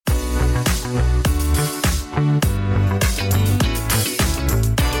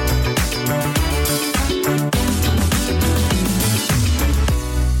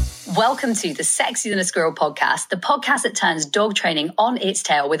Welcome to the Sexier Than a Squirrel podcast, the podcast that turns dog training on its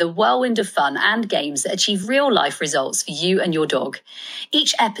tail with a whirlwind of fun and games that achieve real-life results for you and your dog.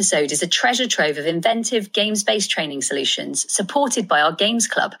 Each episode is a treasure trove of inventive, games-based training solutions supported by our Games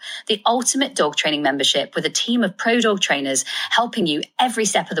Club, the ultimate dog training membership with a team of pro dog trainers helping you every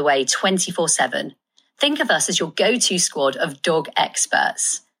step of the way 24/7. Think of us as your go-to squad of dog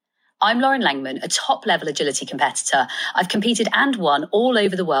experts. I'm Lauren Langman, a top-level agility competitor. I've competed and won all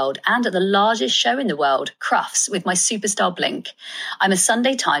over the world and at the largest show in the world, Crufts, with my superstar Blink. I'm a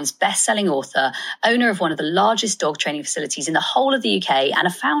Sunday Times best-selling author, owner of one of the largest dog training facilities in the whole of the UK, and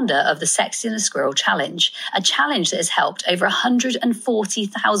a founder of the Sexier Than a Squirrel Challenge, a challenge that has helped over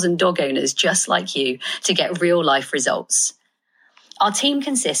 140,000 dog owners just like you to get real-life results. Our team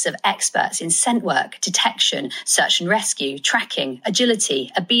consists of experts in scent work, detection, search and rescue, tracking,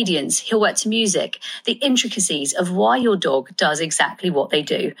 agility, obedience, heel work to music, the intricacies of why your dog does exactly what they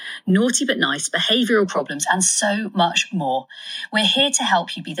do, naughty but nice, behavioural problems, and so much more. We're here to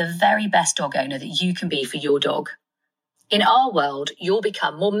help you be the very best dog owner that you can be for your dog. In our world, you'll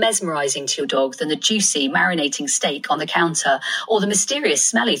become more mesmerising to your dog than the juicy, marinating steak on the counter or the mysterious,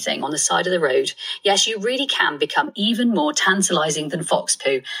 smelly thing on the side of the road. Yes, you really can become even more tantalising than fox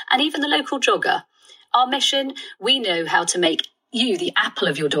poo and even the local jogger. Our mission, we know how to make you the apple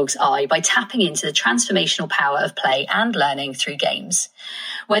of your dog's eye by tapping into the transformational power of play and learning through games.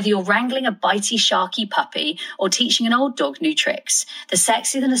 Whether you're wrangling a bitey, sharky puppy or teaching an old dog new tricks, the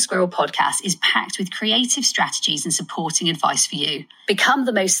Sexier Than a Squirrel podcast is packed with creative strategies and supporting advice for you. Become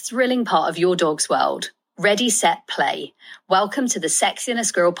the most thrilling part of your dog's world. Ready, set, play. Welcome to the Sexier Than a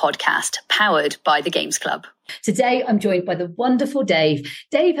Squirrel podcast, powered by the Games Club. Today, I'm joined by the wonderful Dave.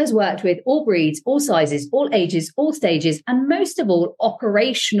 Dave has worked with all breeds, all sizes, all ages, all stages, and most of all,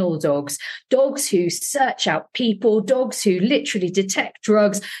 operational dogs. Dogs who search out people, dogs who literally detect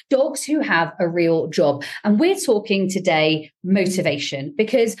drugs, dogs who have a real job. And we're talking today motivation,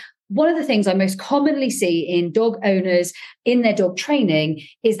 because one of the things I most commonly see in dog owners in their dog training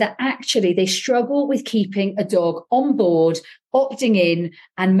is that actually they struggle with keeping a dog on board, opting in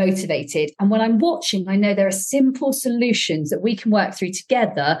and motivated. And when I'm watching, I know there are simple solutions that we can work through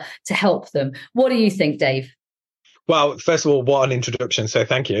together to help them. What do you think, Dave? Well, first of all, what an introduction. So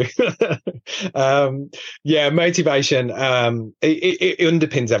thank you. Motivation, it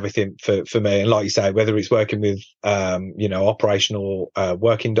underpins everything for me. And like you say, whether it's working with, operational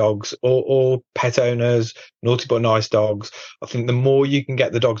working dogs or pet owners, naughty but nice dogs, I think the more you can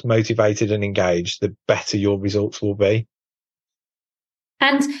get the dogs motivated and engaged, the better your results will be.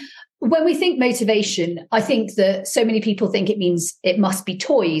 And when we think motivation, I think that so many people think it means it must be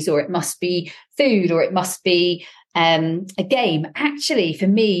toys or it must be food or it must be a game. Actually, for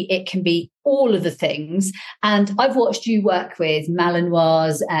me, it can be all of the things. And I've watched you work with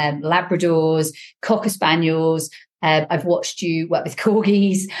Malinois, Labradors, Cocker Spaniels. I've watched you work with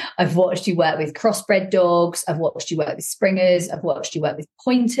Corgis. I've watched you work with crossbred dogs. I've watched you work with Springers. I've watched you work with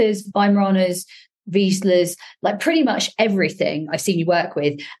Pointers, Weimaraners, Wieslers, like pretty much everything I've seen you work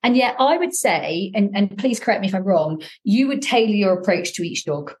with. And yet I would say, and please correct me if I'm wrong, you would tailor your approach to each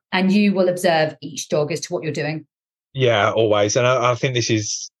dog and you will observe each dog as to what you're doing. Yeah, always. And I think this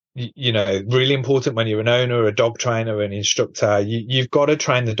is, really important when you're an owner, a dog trainer, an instructor. You've got to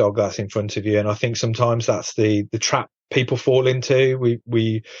train the dog that's in front of you. And I think sometimes that's the trap people fall into.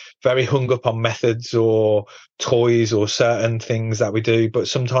 We very hung up on methods or toys or certain things that we do. But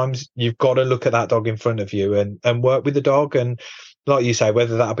sometimes you've got to look at that dog in front of you and work with the dog. And like you say,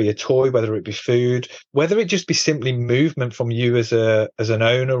 whether that'll be a toy, whether it be food, whether it just be simply movement from you as an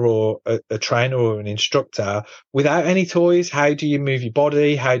owner or a trainer or an instructor, without any toys, how do you move your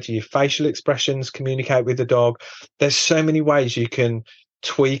body? How do your facial expressions communicate with the dog? There's so many ways you can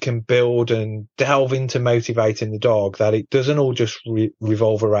tweak and build and delve into motivating the dog that it doesn't all just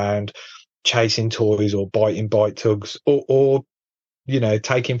revolve around chasing toys or biting bite tugs or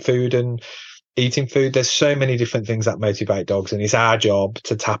taking food and eating food. There's so many different things that motivate dogs, and it's our job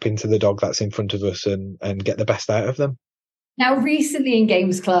to tap into the dog that's in front of us and get the best out of them. Now, recently in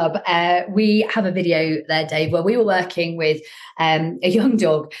Games Club, we have a video there, Dave, where we were working with a young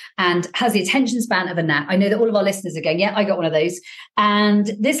dog and has the attention span of a gnat. I know that all of our listeners are going, yeah, I got one of those.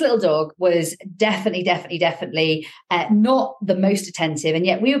 And this little dog was definitely not the most attentive. And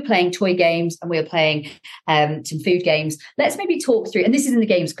yet we were playing toy games and we were playing some food games. Let's maybe talk through, and this is in the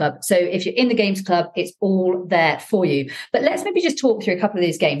Games Club. So if you're in the Games Club, it's all there for you. But let's maybe just talk through a couple of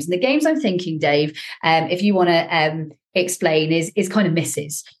these games. And the games I'm thinking, Dave, if you want to explain is kind of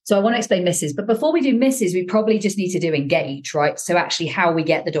misses. So I want to explain misses. But before we do misses, we probably just need to do engage, right? So actually how we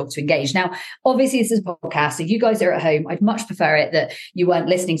get the dog to engage. Now, obviously, this is a podcast. So you guys are at home. I'd much prefer it that you weren't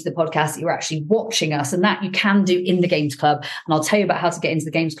listening to the podcast, that you were actually watching us, and that you can do in the Games Club. And I'll tell you about how to get into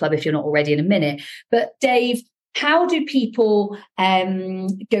the Games Club if you're not already in a minute. But Dave, how do people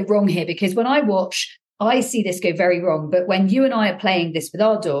go wrong here? Because when I watch, I see this go very wrong. But when you and I are playing this with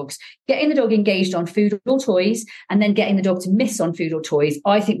our dogs, getting the dog engaged on food or toys and then getting the dog to miss on food or toys,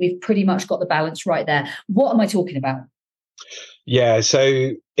 I think we've pretty much got the balance right there. What am I talking about? Yeah,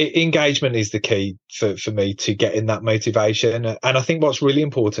 so engagement is the key for me to getting that motivation. And I think what's really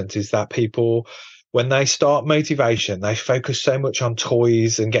important is that people, when they start motivation, they focus so much on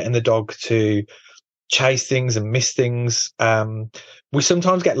toys and getting the dog to chase things and miss things. We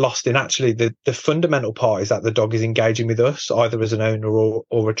sometimes get lost in actually the fundamental part is that the dog is engaging with us, either as an owner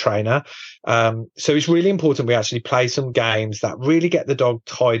or a trainer. So it's really important we actually play some games that really get the dog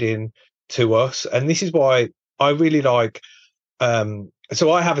tied in to us. And this is why I really like,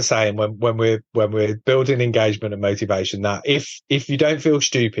 so I have a saying when we're building engagement and motivation that if you don't feel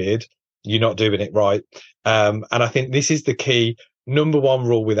stupid, you're not doing it right. And I think this is the key number one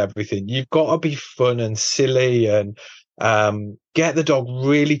rule with everything. You've got to be fun and silly and get the dog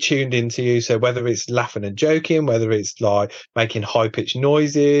really tuned into you. So whether it's laughing and joking, whether it's like making high pitched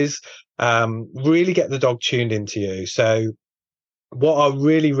noises, really get the dog tuned into you. So what I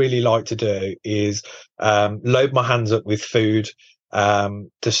really, really like to do is load my hands up with food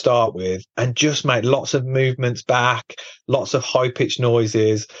to start with and just make lots of movements back, lots of high pitched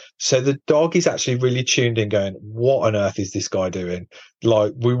noises. So the dog is actually really tuned in going, what on earth is this guy doing?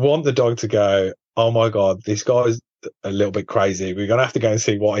 Like, we want the dog to go, oh my God, this guy's a little bit crazy. We're going to have to go and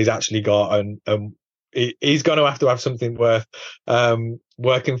see what he's actually got. And he's going to have something worth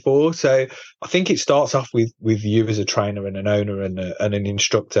working for. So I think it starts off with you as a trainer and an owner and an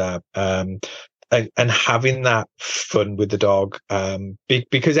instructor, and having that fun with the dog,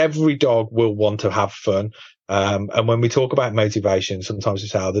 because every dog will want to have fun. And when we talk about motivation, sometimes we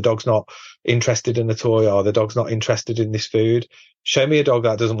say, oh, the dog's not interested in the toy, or the dog's not interested in this food. Show me a dog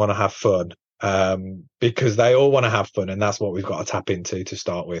that doesn't want to have fun, because they all want to have fun. And that's what we've got to tap into to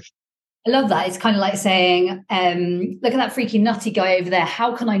start with. I love that. It's kind of like saying, look at that freaky nutty guy over there.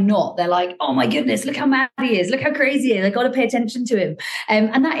 How can I not? They're like, oh my goodness, look how mad he is. Look how crazy he is. I've got to pay attention to him.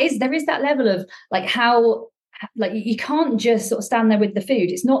 And there is that level of like how, like, you can't just sort of stand there with the food.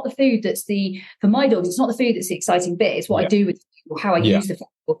 It's not the food that's for my dogs, it's not the food that's the exciting bit. It's what I do with the food, or how I use the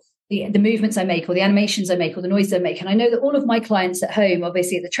food, the movements I make, or the animations I make, or the noise I make. And I know that all of my clients at home,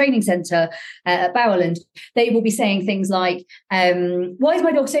 obviously at the training centre at Bowerland, they will be saying things like, why is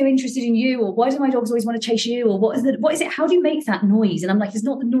my dog so interested in you? Or why do my dogs always want to chase you? Or what is it? How do you make that noise? And I'm like, it's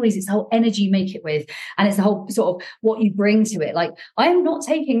not the noise, it's the whole energy you make it with. And it's the whole sort of what you bring to it. Like, I am not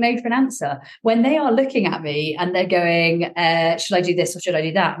taking no for an answer. When they are looking at me and they're going, should I do this or should I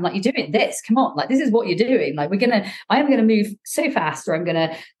do that? I'm like, you're doing this. Come on. Like, this is what you're doing. Like, I am going to move so fast, or I'm going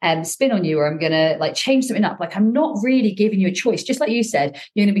to spin on you, or I'm going to like change something up. Like, I'm not really giving you a choice. Just like you said,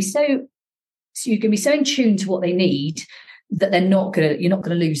 you're going to be so in tune to what they need that you're not going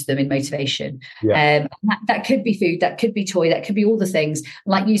to lose them in motivation. That could be food, that could be toy, that could be all the things.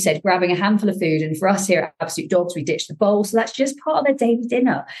 Like you said, grabbing a handful of food. And for us here at Absolute Dogs, we ditch the bowl. So that's just part of their daily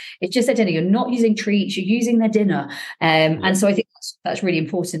dinner. It's just their dinner. You're not using treats, you're using their dinner. And so I think that's really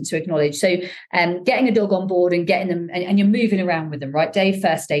important to acknowledge. So getting a dog on board and getting them, and you're moving around with them, right, Dave?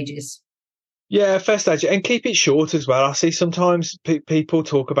 First stages. Yeah, first stage, and keep it short as well. I see sometimes people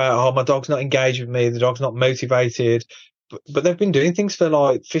talk about, oh, my dog's not engaged with me, the dog's not motivated, but they've been doing things for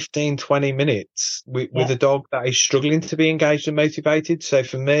like 15, 20 minutes with a dog that is struggling to be engaged and motivated. So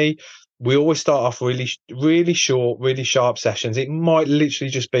for me, we always start off really, really short, really sharp sessions. It might literally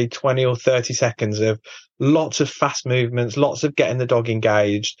just be 20 or 30 seconds of lots of fast movements, lots of getting the dog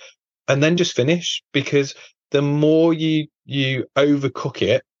engaged, and then just finish. Because the more you overcook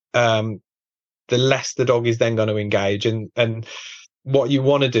it, the less the dog is then going to engage. And what you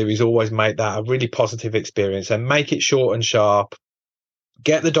want to do is always make that a really positive experience and make it short and sharp.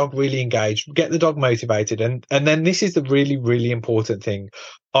 Get the dog really engaged, get the dog motivated. And then this is the really, really important thing.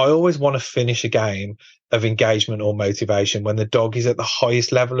 I always want to finish a game of engagement or motivation when the dog is at the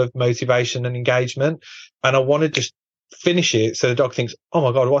highest level of motivation and engagement. And I want to just finish it so the dog thinks, oh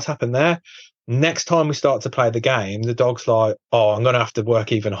my God, what's happened there? Next time we start to play the game, the dog's like, oh, I'm going to have to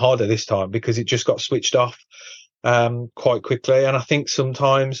work even harder this time, because it just got switched off quite quickly. And I think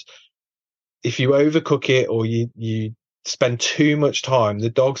sometimes if you overcook it, or you spend too much time, the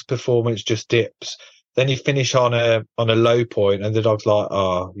dog's performance just dips. then you finish on a low point, and the dog's like,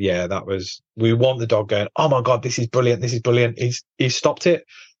 oh yeah, we want the dog going, oh my God, this is brilliant. He's stopped it.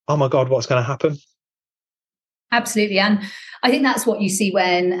 Oh my God, what's going to happen? Absolutely. And I think that's what you see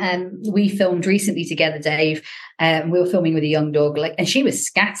when we filmed recently together, Dave. We were filming with a young dog, and she was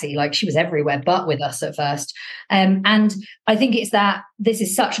scatty, she was everywhere but with us at first. And I think it's that this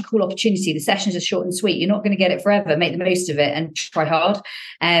is such a cool opportunity. The sessions are short and sweet. You're not going to get it forever. Make the most of it and try hard.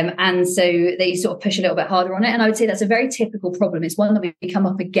 And so they sort of push a little bit harder on it. And I would say that's a very typical problem. It's one that we come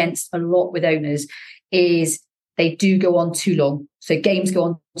up against a lot with owners, is they do go on too long. So games go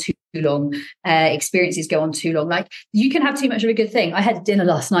on too long, experiences go on too long. You can have too much of a good thing. I had dinner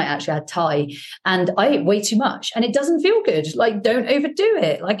last night, actually. I had Thai, and I ate way too much, and it doesn't feel good. Don't overdo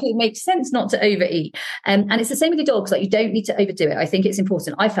it. It makes sense not to overeat. And it's the same with your dogs. You don't need to overdo it. I think it's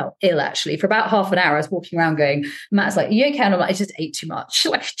important. I felt ill, actually. For about half an hour, I was walking around going, Matt's like, are you okay? And I'm like, I just ate too much.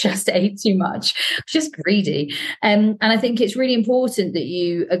 Just ate too much. Just greedy. And I think it's really important that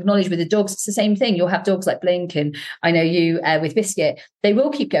you acknowledge with the dogs, it's the same thing. You'll have dogs like Blink, and I know you with Biscuit. They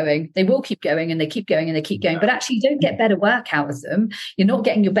will keep going. They will keep going, and they keep going, and they keep going. But actually, you don't get better work out of them. You're not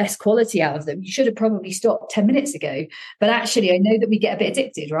getting your best quality out of them. You should have probably stopped 10 minutes ago. But actually, I know that we get a bit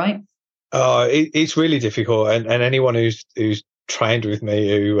addicted, right? It's really difficult. And anyone who's trained with me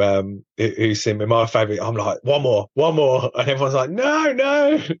who's seen me, my favourite, I'm like, one more. And everyone's like,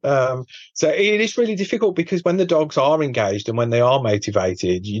 no. So it is really difficult, because when the dogs are engaged and when they are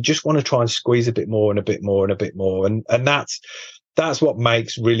motivated, you just want to try and squeeze a bit more and a bit more and a bit more. And that's what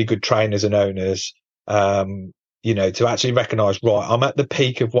makes really good trainers and owners, to actually recognise, right, I'm at the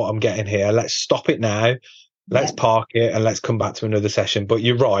peak of what I'm getting here. Let's stop it now. Let's park it and let's come back to another session. But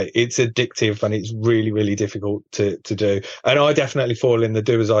you're right, it's addictive and it's really, really difficult to do. And I definitely fall in the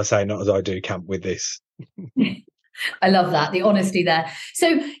do as I say, not as I do camp with this. I love that, the honesty there.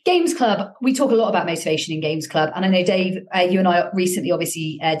 So Games Club, we talk a lot about motivation in Games Club. And I know, Dave, you and I recently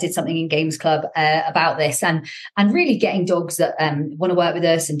obviously did something in Games Club about this, and really getting dogs that want to work with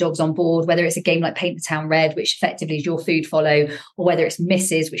us and dogs on board, whether it's a game like Paint the Town Red, which effectively is your food follow, or whether it's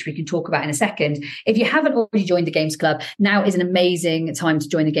Misses, which we can talk about in a second. If you haven't already joined the Games Club, now is an amazing time to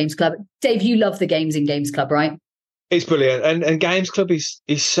join the Games Club. Dave, you love the games in Games Club, right? It's brilliant, and Games Club is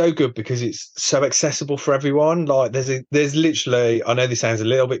so good because it's so accessible for everyone. There's literally, I know this sounds a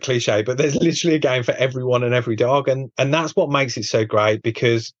little bit cliche, but there's literally a game for everyone and every dog, and that's what makes it so great,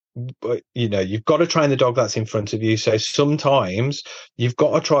 because you've got to train the dog that's in front of you. So sometimes you've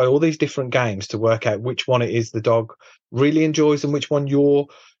got to try all these different games to work out which one it is the dog really enjoys and which one you're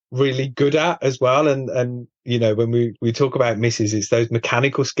really good at as well. And when we talk about Misses, it's those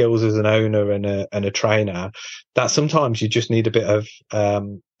mechanical skills as an owner and a trainer that sometimes you just need a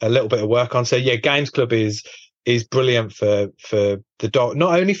little bit of work on. So yeah, Games Club is brilliant for the dog,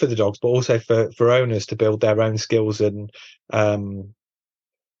 not only for the dogs but also for owners to build their own skills and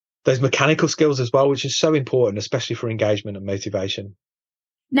those mechanical skills as well, which is so important, especially for engagement and motivation.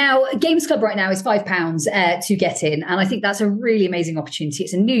 Now, Games Club right now is £5 to get in. And I think that's a really amazing opportunity.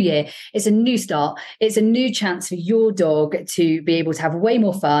 It's a new year. It's a new start. It's a new chance for your dog to be able to have way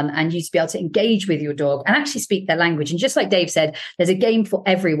more fun and you to be able to engage with your dog and actually speak their language. And just like Dave said, there's a game for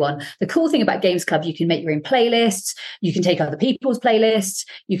everyone. The cool thing about Games Club, you can make your own playlists. You can take other people's playlists.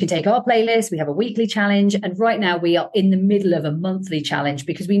 You can take our playlist. We have a weekly challenge. And right now we are in the middle of a monthly challenge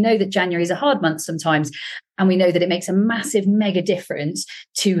because we know that January is a hard month sometimes. And we know that it makes a massive, mega difference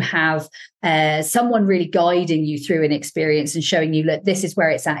to have someone really guiding you through an experience and showing you, look, this is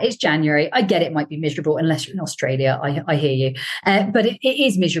where it's at. It's January. I get it might be miserable unless you're in Australia. I hear you. But it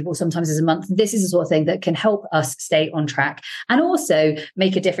is miserable sometimes as a month. This is the sort of thing that can help us stay on track and also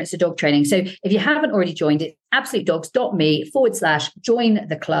make a difference to dog training. So if you haven't already joined it, absolutedogs.me/join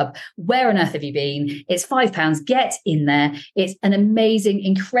the club. Where on earth have you been? It's £5. Get in there. It's an amazing,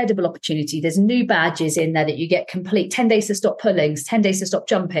 incredible opportunity. There's new badges in there that you get complete 10 days to stop pullings, 10 days to stop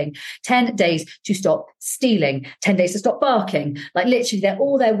jumping, 10 days to stop stealing, 10 days to stop barking. Like literally, they're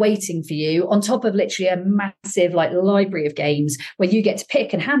all there waiting for you on top of literally a massive library of games where you get to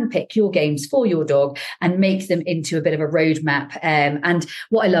pick and handpick your games for your dog and make them into a bit of a roadmap. And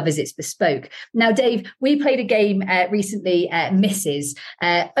what I love is it's bespoke. Now, Dave, we played a game recently, Misses.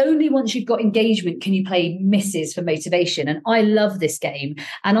 Only once you've got engagement can you play Misses for motivation. And I love this game.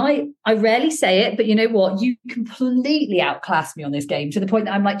 And I rarely say it, but you know what? You completely outclass me on this game to the point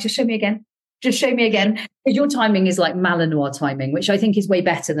that I'm like, just show me again. Just show me again. Your timing is like Malinois timing, which I think is way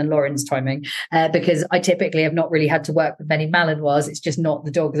better than Lauren's timing, because I typically have not really had to work with many Malinois. It's just not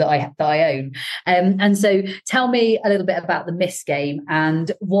the dog that I own. And so tell me a little bit about the Miss game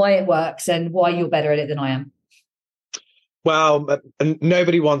and why it works and why you're better at it than I am. Well,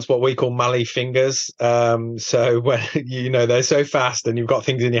 nobody wants what we call mallee fingers. So when they're so fast and you've got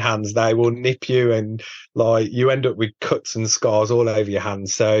things in your hands, they will nip you, and like you end up with cuts and scars all over your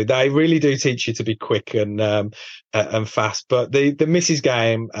hands. So they really do teach you to be quick and fast. But the misses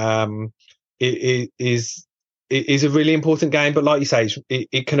game is a really important game. But like you say,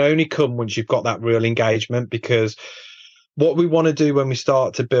 it can only come once you've got that real engagement, because what we want to do when we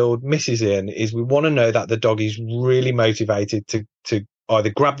start to build misses in is we want to know that the dog is really motivated to either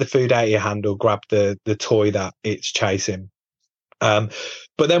grab the food out of your hand or grab the toy that it's chasing. But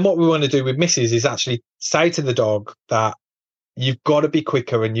then what we want to do with misses is actually say to the dog that you've got to be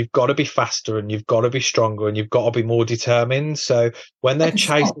quicker and you've got to be faster and you've got to be stronger and you've got to be more determined. So when they're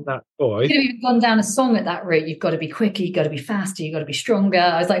chasing that toy, you could have even gone down a song at that route. You've got to be quicker, you've got to be faster, you've got to be stronger.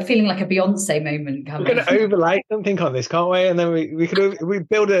 I was like feeling like a Beyonce moment coming. We're going to overlay something on this, can't we? And then we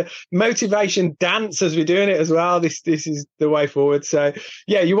build a motivation dance as we're doing it as well. This is the way forward. So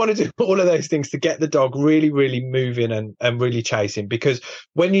yeah, you want to do all of those things to get the dog really, really moving and really chasing, because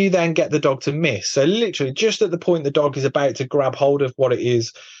when you then get the dog to miss, so literally just at the point the dog is about to grab hold of what it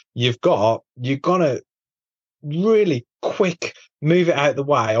is you've got, you're gonna really quick move it out of the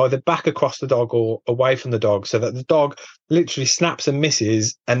way, either back across the dog or away from the dog, so that the dog literally snaps and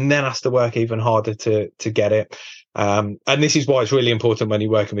misses and then has to work even harder to get it. And this is why it's really important when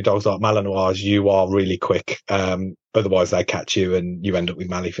you're working with dogs like Malinois, you are really quick. Otherwise they catch you and you end up with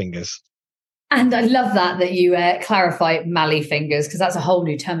mallee fingers. And I love that you clarify mallee fingers, because that's a whole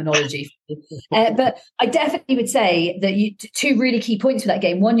new terminology. But I definitely would say that two really key points for that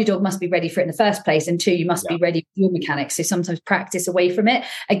game. One, your dog must be ready for it in the first place. And two, you must be ready for your mechanics. So sometimes practice away from it.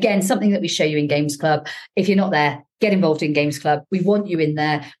 Again, something that we show you in Games Club. If you're not there, get involved in Games Club. We want you in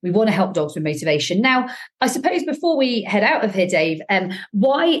there. We want to help dogs with motivation. Now, I suppose before we head out of here, Dave,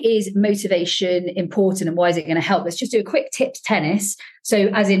 why is motivation important and why is it going to help? Let's just do a quick tips tennis.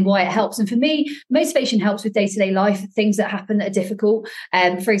 So as in why it helps. And for me, motivation helps with day-to-day life, things that happen that are difficult.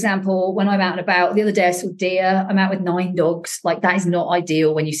 For example, when I'm out and about, the other day I saw deer. I'm out with 9 dogs. Like, that is not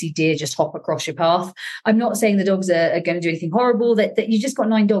ideal when you see deer just hop across your path. I'm not saying the dogs are going to do anything horrible, that you just got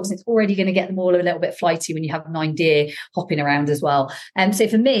 9 dogs and it's already going to get them all a little bit flighty when you have 9 deer hopping around as well. So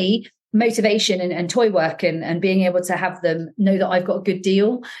for me, motivation and toy work and being able to have them know that I've got a good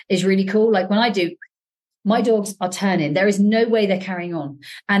deal is really cool. Like when I do, my dogs are turning. There is no way they're carrying on.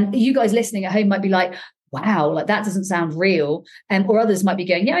 And you guys listening at home might be like, wow, like that doesn't sound real. Or others might be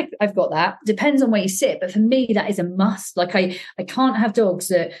going, yeah, I've got that. Depends on where you sit. But for me, that is a must. Like I can't have dogs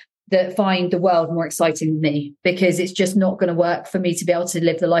that find the world more exciting than me, because it's just not going to work for me to be able to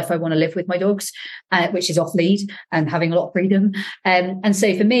live the life I want to live with my dogs, which is off lead and having a lot of freedom. And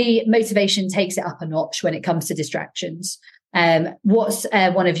so for me, motivation takes it up a notch when it comes to distractions. What's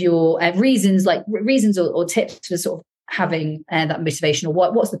one of your reasons or tips for sort of having that motivation, or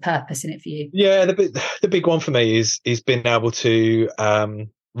what's the purpose in it for you? Yeah, the big one for me is being able to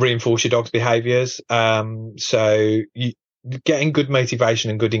reinforce your dog's behaviours. So getting good motivation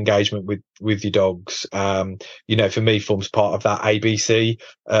and good engagement with your dogs, for me forms part of that ABC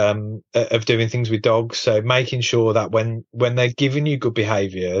of doing things with dogs. So making sure that when they're giving you good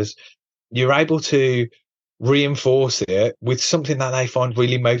behaviours, you're able to reinforce it with something that they find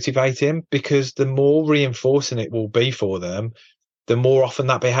really motivating, because the more reinforcing it will be for them, the more often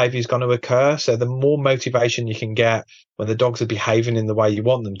that behavior is going to occur. So the more motivation you can get when the dogs are behaving in the way you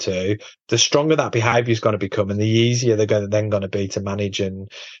want them to, the stronger that behavior is going to become, and the easier they're going to be to manage and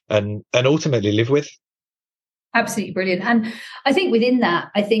ultimately live with. Absolutely brilliant. And I think within that,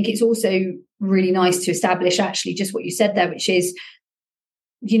 I think it's also really nice to establish actually just what you said there, which is,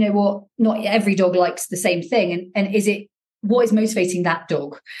 you know what, not every dog likes the same thing. And is it, what is motivating that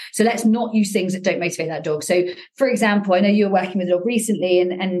dog? So let's not use things that don't motivate that dog. So for example, I know you were working with a dog recently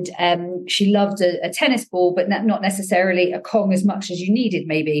and she loved a tennis ball, but not necessarily a Kong as much as you needed,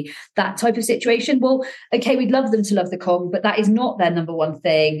 maybe that type of situation. Well, okay, we'd love them to love the Kong, but that is not their number one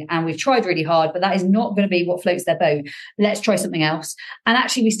thing. And we've tried really hard, but that is not going to be what floats their boat. Let's try something else. And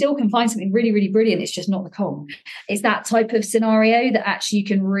actually we still can find something really, really brilliant. It's just not the Kong. It's that type of scenario that actually you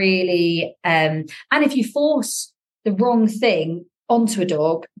can really, and if you force the wrong thing onto a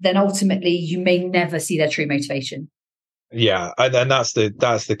dog, then ultimately you may never see their true motivation. Yeah, and that's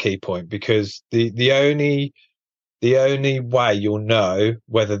the key point, because the only way you'll know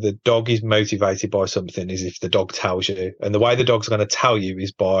whether the dog is motivated by something is if the dog tells you, and the way the dog's going to tell you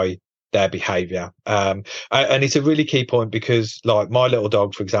is by their behavior. And it's a really key point, because like my little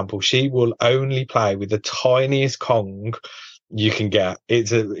dog, for example, she will only play with the tiniest Kong you can get.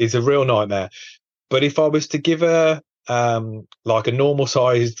 It's a real nightmare. But if I was to give her like a normal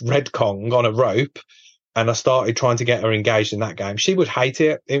sized red Kong on a rope, and I started trying to get her engaged in that game, she would hate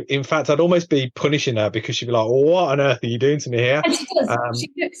it. In fact, I'd almost be punishing her because she'd be like, well, what on earth are you doing to me here? And she does. She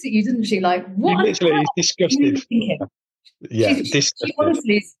looks at you, doesn't she? Like, what? Literally disgusted. Yeah, she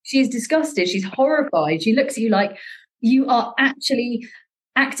honestly, she's disgusted. She's horrified. She looks at you like, you are actually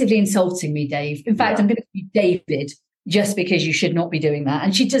actively insulting me, Dave. In fact, I'm going to be David just because you should not be doing that.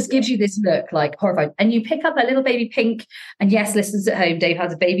 And she just gives you this look like horrified. And you pick up a little baby pink, and yes, listeners at home, Dave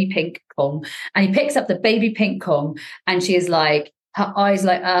has a baby pink Kong, and he picks up the baby pink Kong, and she is like, her eyes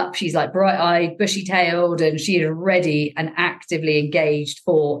light up, she's like bright-eyed, bushy-tailed, and she is ready and actively engaged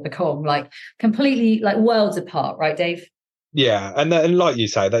for the Kong, like completely like worlds apart, right, Dave? Yeah, and like you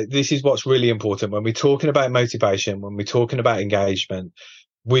say, that this is what's really important when we're talking about motivation, when we're talking about engagement.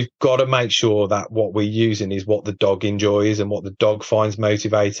 We've got to make sure that what we're using is what the dog enjoys and what the dog finds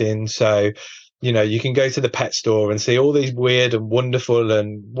motivating. So, you can go to the pet store and see all these weird and wonderful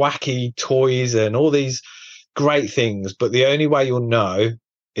and wacky toys and all these great things, but the only way you'll know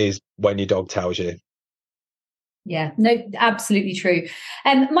is when your dog tells you. Yeah, no, absolutely true.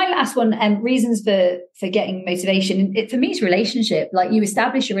 And my last one, reasons for getting motivation. For me, it's relationship. Like, you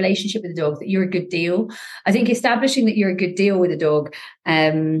establish a relationship with the dog, that you're a good deal. I think establishing that you're a good deal with a dog.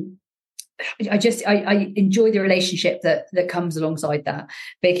 I enjoy the relationship that comes alongside that,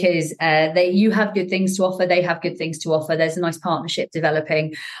 because you have good things to offer, they have good things to offer. There's a nice partnership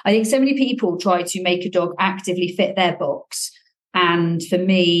developing. I think so many people try to make a dog actively fit their box, and for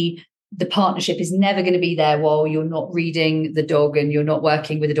me, the partnership is never going to be there while you're not reading the dog and you're not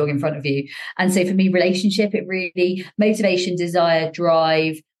working with the dog in front of you. And so for me, relationship, it really, motivation, desire,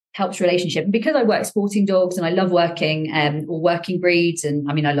 drive, helps relationship. And because I work sporting dogs and I love working or working breeds, and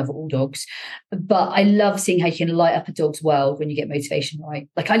I mean, I love all dogs, but I love seeing how you can light up a dog's world when you get motivation right.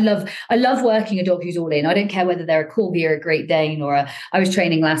 Like, I love working a dog who's all in. I don't care whether they're a Corgi or a Great Dane, or I was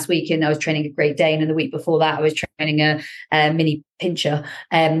training last week and I was training a Great Dane, and the week before that I was training a mini pincher.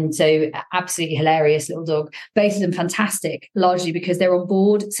 So absolutely hilarious little dog. Both of them fantastic, largely because they're on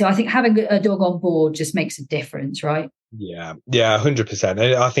board. So I think having a dog on board just makes a difference, right? Yeah, 100%. And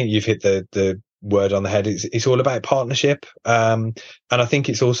I think you've hit the word on the head. It's all about partnership. And I think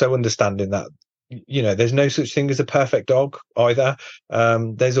it's also understanding that, there's no such thing as a perfect dog either.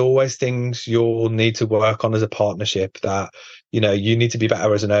 There's always things you'll need to work on as a partnership, that, you need to be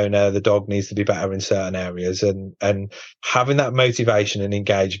better as an owner. The dog needs to be better in certain areas, and having that motivation and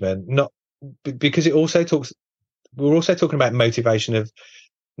engagement, not because we're also talking about motivation of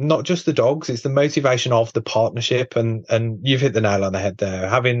not just the dogs, it's the motivation of the partnership. And you've hit the nail on the head there.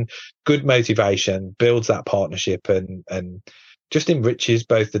 Having good motivation builds that partnership and just enriches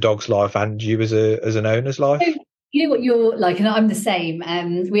both the dog's life and you as an owner's life. You know what you're like, and I'm the same.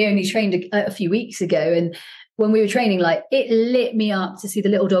 We only trained a few weeks ago, and when we were training, like, it lit me up to see the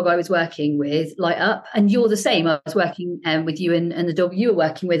little dog I was working with light up. And you're the same. I was working with you and the dog you were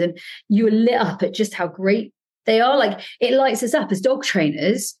working with, and you were lit up at just how great they are. Like, it lights us up as dog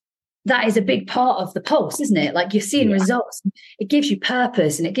trainers. That is a big part of the pulse, isn't it? Like, you're seeing results. It gives you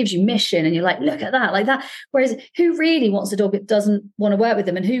purpose and it gives you mission, and you're like, look at that, like that. Whereas, who really wants a dog that doesn't want to work with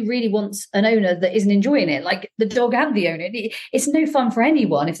them, and who really wants an owner that isn't enjoying it? Like, the dog and the owner. It's no fun for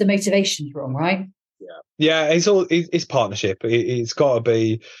anyone if the motivation's wrong, right? Yeah, it's partnership. It's got to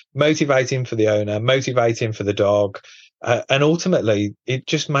be motivating for the owner, motivating for the dog. And ultimately, it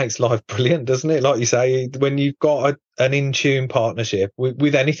just makes life brilliant, doesn't it? Like you say, when you've got an in-tune partnership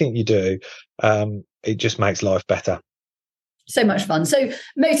with anything you do, it just makes life better. So much fun. So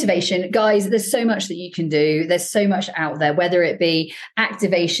motivation, guys, there's so much that you can do. There's so much out there, whether it be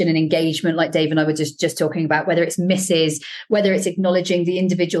activation and engagement, like Dave and I were just talking about, whether it's misses, whether it's acknowledging the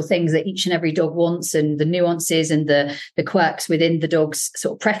individual things that each and every dog wants, and the nuances and the quirks within the dog's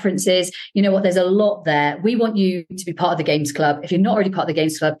sort of preferences. You know what? There's a lot there. We want you to be part of the Games Club. If you're not already part of the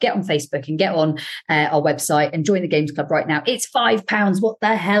Games Club, get on Facebook and get on our website and join the Games Club right now. It's £5. What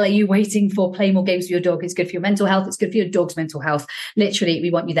the hell are you waiting for? Play more games with your dog. It's good for your mental health. It's good for your dog's mental health. Literally,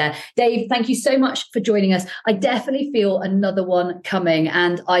 we want you there. Dave, thank you so much for joining us. I definitely feel another one coming,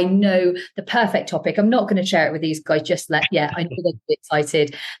 and I know the perfect topic. I'm not going to share it with these guys just yet. I know they're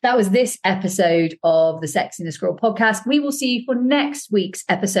excited. That was this episode of the Sex in the Squirrel podcast. We will see you for next week's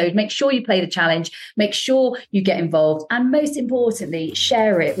episode. Make sure you play the challenge. Make sure you get involved. And most importantly,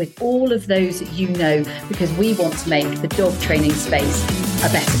 share it with all of those that you know, because we want to make the dog training space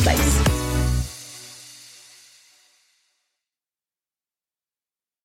a better place.